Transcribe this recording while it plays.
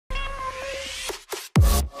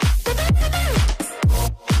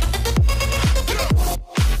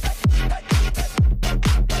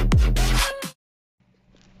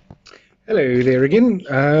Hello there again.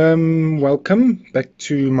 Welcome back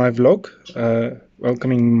to my vlog.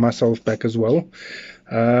 Welcoming myself back as well.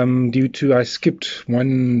 Due to I skipped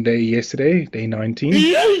one day yesterday, day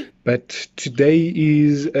 19, but today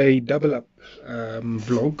is a double up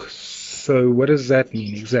vlog. So what does that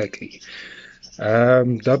mean exactly?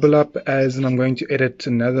 Double up as in I'm going to edit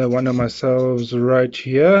another one of myself right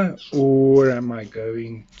here, or am I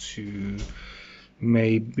going to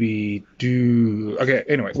maybe do okay?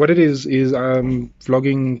 Anyway, what it is I'm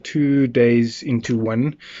vlogging 2 days into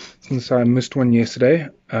one since I missed one yesterday.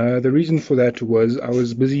 The reason for that was I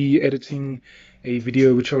was busy editing a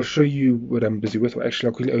video which I'll show you what I'm busy with. Or actually,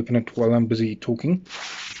 I'll quickly open it while I'm busy talking.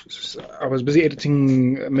 So I was busy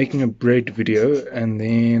editing, making a bread video, and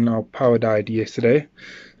then our power died yesterday,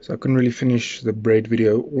 so I couldn't really finish the bread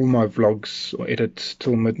video. All my vlogs or edits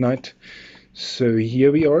till midnight. So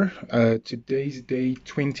here we are. Today's day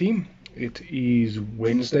 20. It is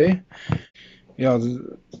Wednesday. Yeah,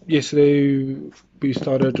 yesterday we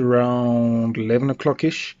started around 11 o'clock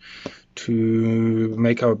ish to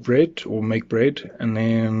make our bread or make bread, and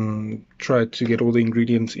then try to get all the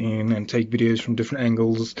ingredients in and take videos from different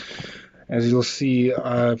angles. As you'll see,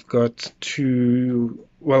 I've got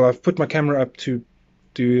I've put my camera up to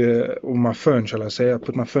do, or my phone, shall I say. I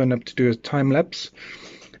put my phone up to do a time lapse,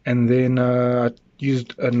 and then I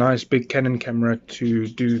used a nice big Canon camera to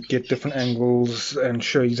get different angles and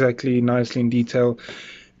show exactly nicely in detail.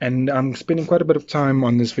 And I'm spending quite a bit of time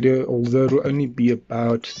on this video, although it'll only be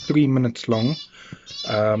about 3 minutes long.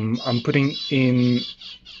 I'm putting in,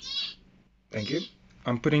 thank you.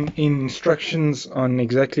 I'm putting in instructions on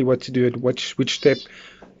exactly what to do at which step,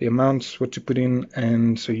 the amounts, what to put in,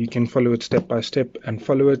 and so you can follow it step by step and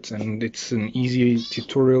follow it, and it's an easy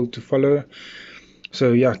tutorial to follow.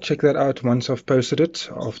 So yeah, check that out once I've posted it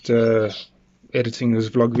after editing this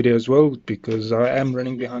vlog video as well, because I am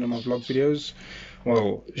running behind on my vlog videos.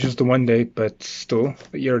 Well, it's just the one day, but still,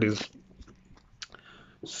 here it is.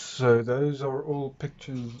 So those are all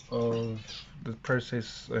pictures of the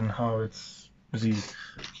process and how it's busy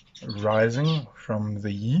rising from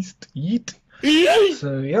the yeast.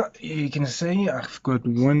 So yeah, you can see I've got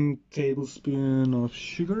 1 tablespoon of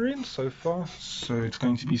sugar in so far, so it's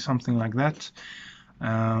going to be something like that.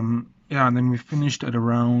 Yeah, and then we finished at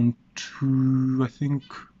around 2, I think,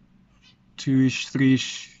 2-ish,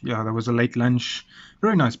 3-ish. Yeah, there was a late lunch.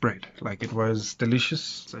 Very nice bread. Like, it was delicious.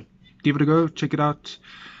 So give it a go, check it out,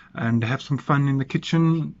 and have some fun in the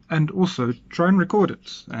kitchen. And also try and record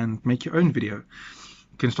it and make your own video.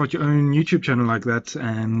 You can start your own YouTube channel like that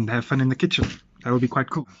and have fun in the kitchen. That would be quite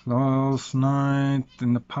cool. Last night,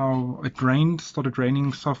 in the power, it rained, started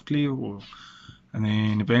raining softly, and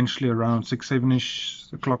then eventually around 6-7-ish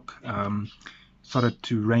o'clock, started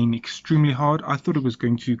to rain extremely hard. I thought it was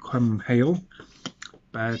going to come hail,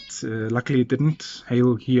 but luckily it didn't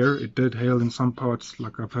hail here. It did hail in some parts,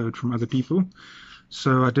 like I've heard from other people.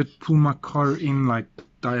 So I did pull my car in like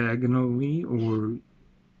diagonally or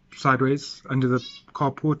sideways under the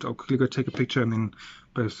carport. I'll quickly go take a picture and then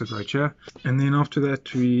post it right here. And then after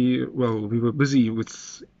that, we were busy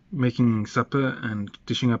with making supper and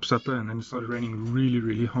dishing up supper, and then it started raining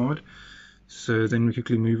really hard. So then we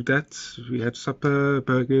quickly moved that. We had supper,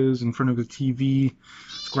 burgers in front of the TV.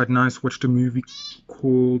 It's quite nice. Watched a movie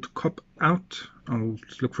called CopOut. I'll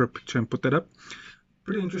just look for a picture and put that up.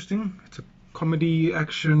 Pretty interesting. It's a comedy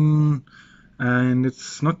action, and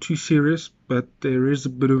it's not too serious, but there is a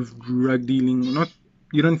bit of drug dealing.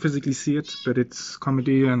 You don't physically see it, but it's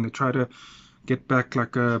comedy, and they try to get back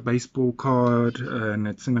like a baseball card, and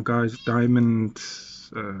it's in a guy's diamond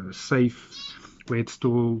safe where it's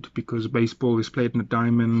stored, because baseball is played in a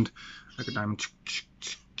diamond, like a diamond,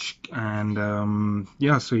 and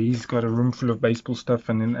yeah, so he's got a room full of baseball stuff,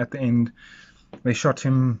 and then at the end they shot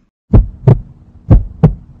him,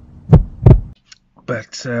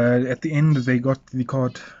 but at the end they got the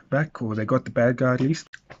card back, or they got the bad guy at least.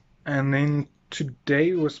 And then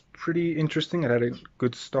today was pretty interesting. It had a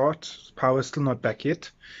good start. Power's still not back yet.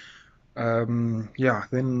 Yeah,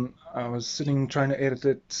 then I was sitting trying to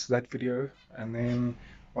edit that video, and then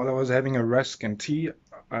while I was having a rusk and tea,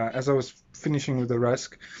 as I was finishing with the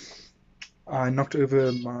rusk, I knocked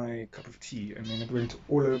over my cup of tea, and then it went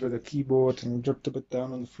all over the keyboard and dripped a bit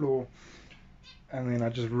down on the floor. And then I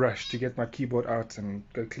just rushed to get my keyboard out and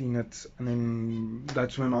go clean it, and then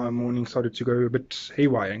that's when my morning started to go a bit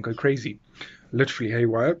haywire and go crazy, literally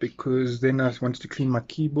haywire, because then I wanted to clean my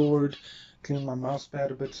keyboard, clean my mouse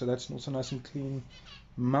pad a bit, so that's also nice and clean.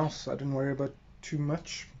 Mouse I didn't worry about too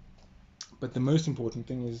much, but the most important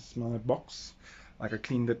thing is my box. Like, I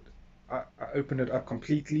cleaned it I opened it up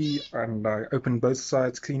completely, and I opened both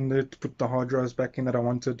sides, cleaned it, put the hard drives back in that I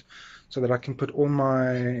wanted, so that I can put all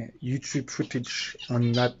my YouTube footage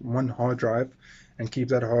on that one hard drive and keep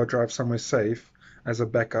that hard drive somewhere safe as a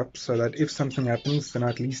backup, so that if something happens, then I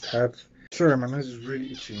at least have. Sorry, my nose is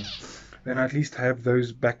really itchy. Then I at least have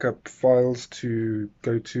those backup files to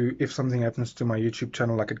go to if something happens to my YouTube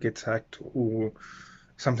channel, like it gets hacked or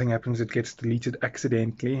something happens, it gets deleted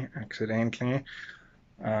accidentally.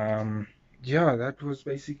 Um, yeah, that was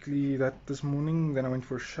basically that this morning. Then I went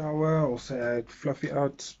for a shower. Also, I had Fluffy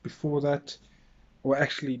out before that. Or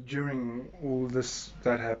actually, during all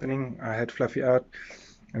that happening, I had Fluffy out,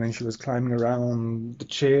 and then she was climbing around the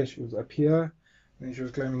chair. She was up here, and then she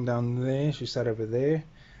was climbing down there. She sat over there.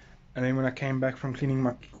 And then when I came back from putting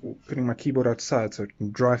my keyboard outside so it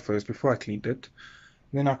can dry first before I cleaned it,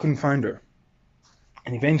 then I couldn't find her.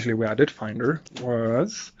 And eventually, where I did find her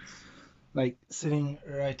was like sitting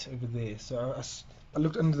right over there. So I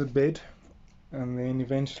looked under the bed, and then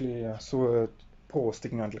eventually I saw a paw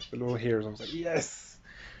sticking out, like the little hairs. I was like, yes!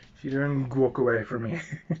 She didn't walk away from me.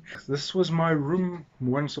 This was my room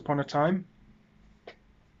once upon a time.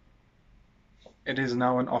 It is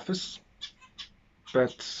now an office,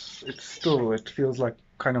 but it feels like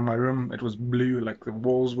kind of my room. It was blue, like the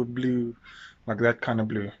walls were blue, like that kind of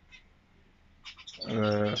blue.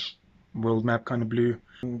 World map kind of blue.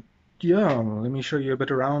 Yeah, let me show you a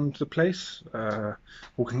bit around the place.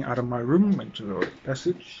 Walking out of my room into the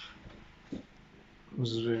passage.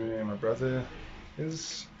 This is where my brother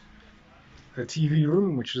is. The TV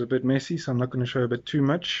room, which is a bit messy, so I'm not going to show a bit too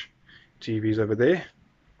much. TV's over there.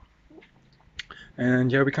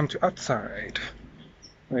 And yeah, we come to outside.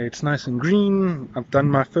 It's nice and green. I've done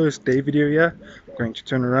my first day video here. I'm going to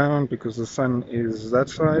turn around because the sun is that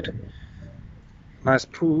side. Nice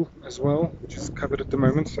pool as well, which is covered at the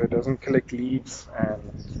moment so it doesn't collect leaves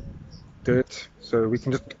and dirt. So we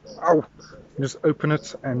can just open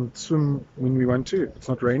it and swim when we want to. It's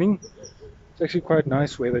not raining. It's actually quite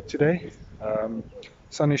nice weather today.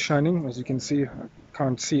 Sun is shining, as you can see. I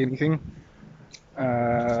can't see anything.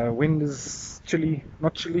 Wind is chilly,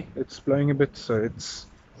 not chilly, it's blowing a bit, so it's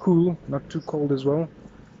cool, not too cold as well.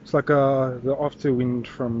 It's like the after wind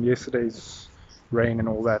from yesterday's rain and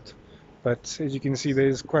all that. But as you can see,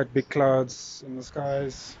 there's quite big clouds in the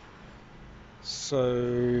skies. So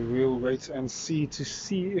we'll wait and see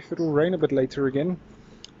if it'll rain a bit later again.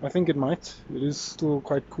 I think it might. It is still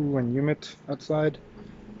quite cool and humid outside.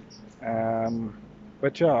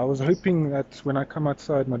 But yeah, I was hoping that when I come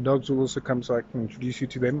outside, my dogs will also come so I can introduce you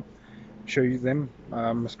to them, show you them,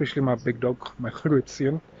 especially my big dog, my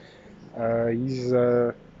GROOTSEUN. He's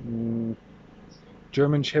a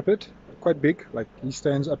German Shepherd, quite big, like he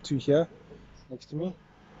stands up to here next to me.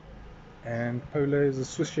 And Polo is a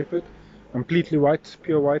Swiss Shepherd, completely white,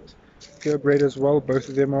 pure bred as well. Both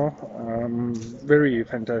of them are very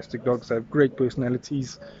fantastic dogs. They have great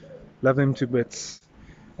personalities, love them to bits.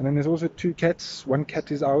 And then there's also two cats. One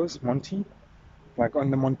cat is ours, Monty, like on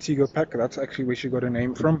the Montego pack. That's actually where she got her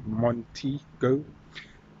name from, Montego.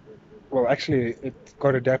 Well, actually, it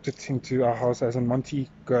got adapted into our house as in Monty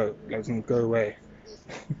Go, as in go away.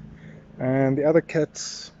 And the other cat,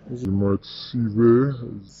 as you might see there,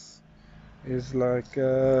 is like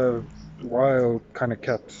a wild kind of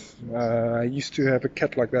cat. I used to have a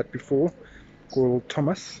cat like that before, called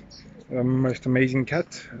Thomas. Most amazing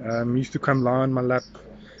cat. Used to come lie on my lap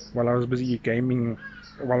while I was busy gaming,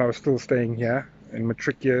 while I was still staying here in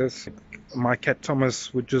matric years. My cat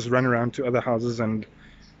Thomas would just run around to other houses and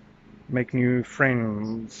make new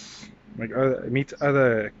friends, meet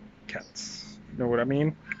other cats. You know what I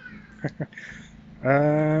mean?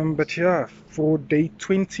 But yeah, for day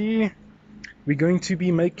 20, we're going to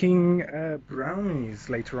be making brownies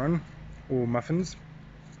later on, or muffins.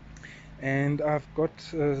 And I've got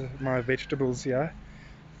my vegetables here.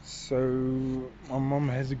 So my mom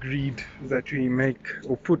has agreed that we make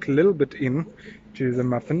or put a little bit in to the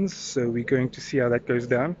muffins. So we're going to see how that goes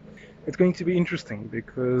down. It's going to be interesting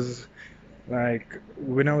because, like,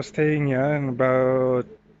 when I was staying here in about,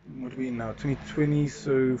 what are we now, 2020,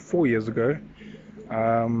 so 4 years ago,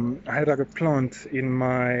 I had like a plant in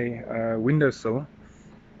my windowsill.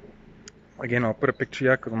 Again, I'll put a picture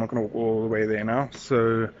here because I'm not going to walk all the way there now.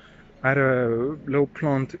 So I had a little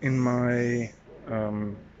plant in my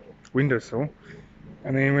windowsill,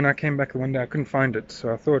 and then when I came back the one day I couldn't find it,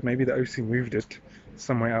 so I thought maybe the OC moved it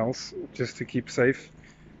somewhere else just to keep safe,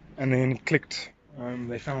 and then it clicked.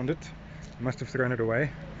 They found it, must have thrown it away,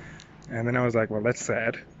 and then I was like, well, that's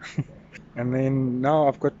sad. And then now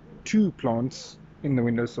I've got 2 plants in the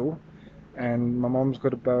windowsill, and my mom's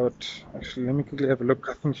got about, actually let me quickly have a look,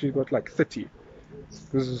 I think she's got like 30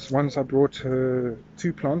 Because once I brought her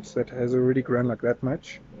 2 plants that has already grown like that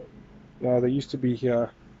much. Yeah, they used to be here.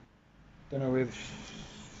 Don't know where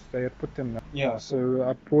they had put them now. Yeah, so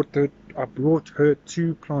I brought her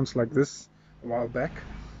 2 plants like this a while back,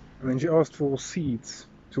 and then she asked for seeds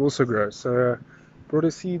to also grow. So brought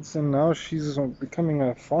her seeds, and now she's becoming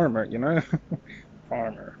a farmer, you know,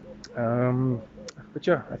 farmer. But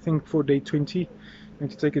yeah, I think for day 20, I'm going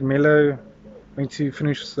to take it mellow. I'm going to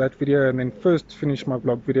finish that video and then first finish my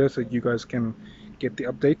vlog video so you guys can get the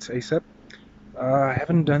updates ASAP. I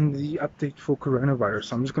haven't done the update for coronavirus,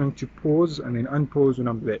 so I'm just going to pause and then unpause when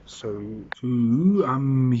I'm there. So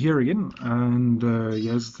I'm here again, and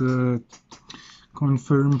here's the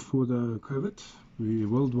confirm for the COVID.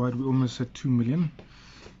 Worldwide, we're almost at 2 million.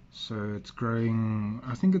 So it's growing,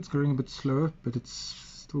 I think it's growing a bit slower, but it's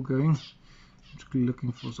still going. I'm just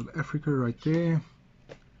looking for South Africa right there.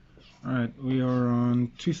 Alright, we are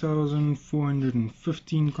on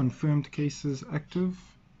 2,415 confirmed cases active.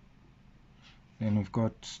 Then we've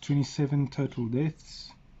got 27 total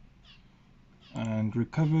deaths. And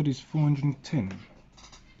recovered is 410.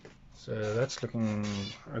 So that's looking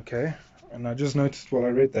okay. And I just noticed while I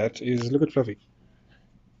read that is, look at Fluffy.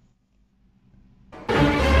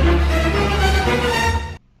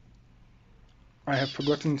 I have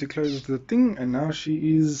forgotten to close the thing, and now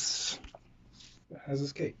she has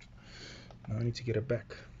escaped. Now I need to get her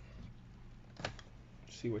back.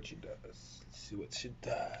 See what she does. See what she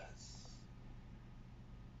does.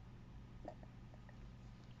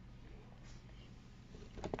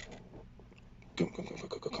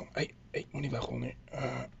 Kom. Hey, moet niet wegrollen nu.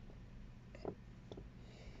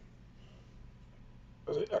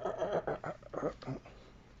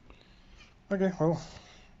 Okay, well,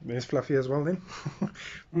 there's Fluffy as well then.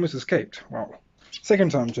 Almost escaped. Wow.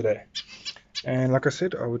 Second time today. And like I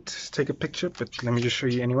said, I would take a picture, but let me just show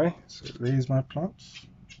you anyway. So there's my plants.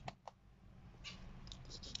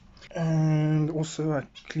 And also I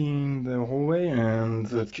cleaned the hallway and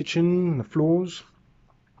the kitchen, the floors.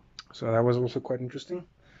 So that was also quite interesting.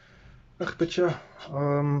 But yeah,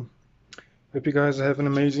 hope you guys have an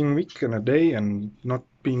amazing week and a day and not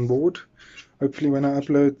being bored. Hopefully when I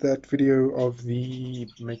upload that video of the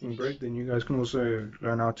making bread, then you guys can also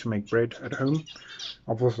learn how to make bread at home.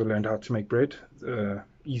 I've also learned how to make bread the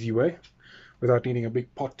easy way without needing a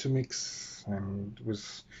big pot to mix, and it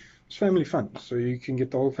was family fun. So you can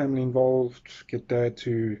get the whole family involved, get dad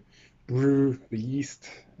to brew the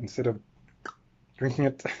yeast instead of drinking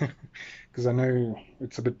it, because I know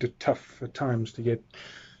it's a bit tough at times to get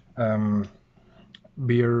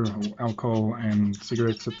beer or alcohol and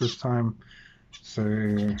cigarettes at this time. So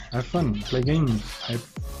have fun, play games,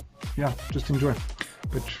 yeah, just enjoy.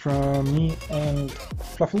 But from me and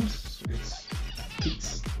Fluffles, it's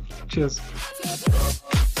peace. Cheers.